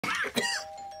You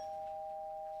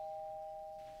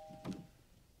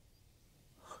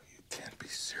can't be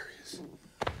serious.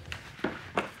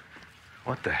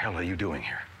 What the hell are you doing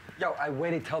here? Yo, I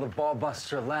waited till the ball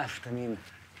buster left. I mean,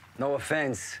 no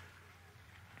offense.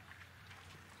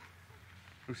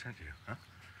 Who sent you, huh?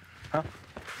 Huh?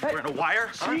 Hey. Wearing a wire?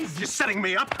 Huh? You're setting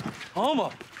me up?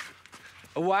 Homo.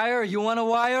 A wire? You want a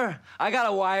wire? I got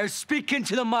a wire. Speak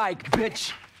into the mic,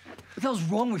 bitch. What the hell's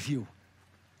wrong with you?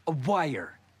 A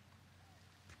wire.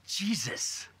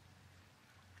 Jesus.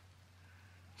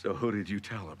 So who did you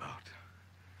tell about?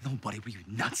 Nobody. Were you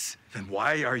nuts? Then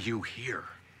why are you here?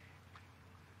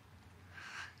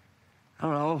 I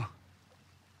don't know.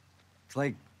 It's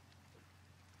like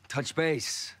touch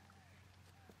base.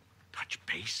 Touch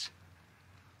base?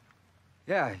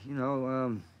 Yeah, you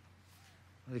know,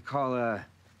 what they call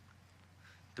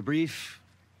debrief.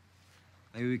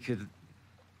 Maybe we could,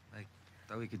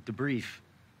 thought we could debrief.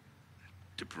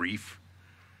 Debrief?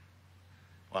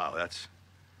 Wow,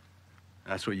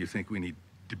 that's what you think we need,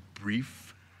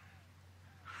 debrief?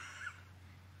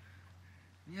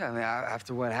 Yeah, I mean,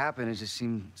 after what happened, it just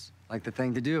seems like the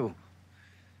thing to do.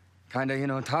 Kinda, you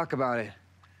know, talk about it.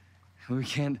 We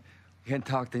can't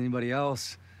talk to anybody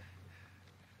else.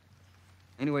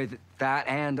 Anyway, that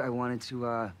and I wanted to, you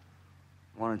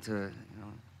know,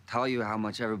 tell you how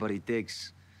much everybody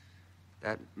digs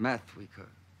that meth we cooked.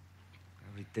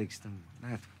 Everybody digs the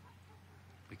meth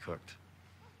we cooked.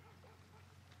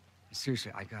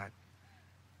 Seriously, I got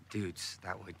dudes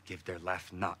that would give their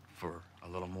left nut for a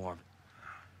little more.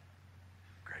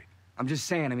 Great. I'm just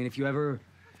saying, I mean, if you ever,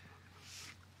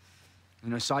 you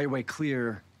know, saw your way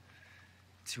clear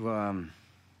to,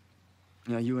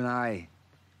 you know, you and I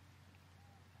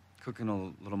cooking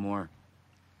a little more.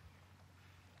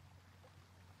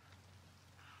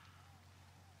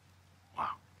 Wow.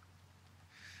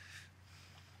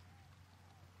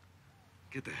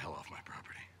 Get the hell off my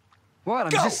property. What?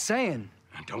 I'm just saying.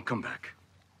 And don't come back.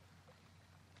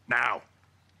 Now.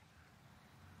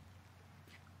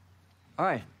 All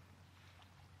right.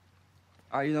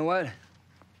 All right, you know what?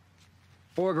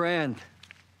 $4 grand.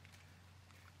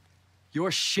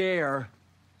 Your share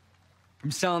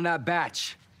from selling that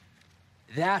batch.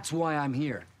 That's why I'm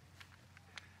here.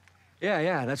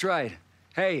 Yeah, that's right.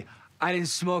 Hey, I didn't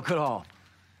smoke at all.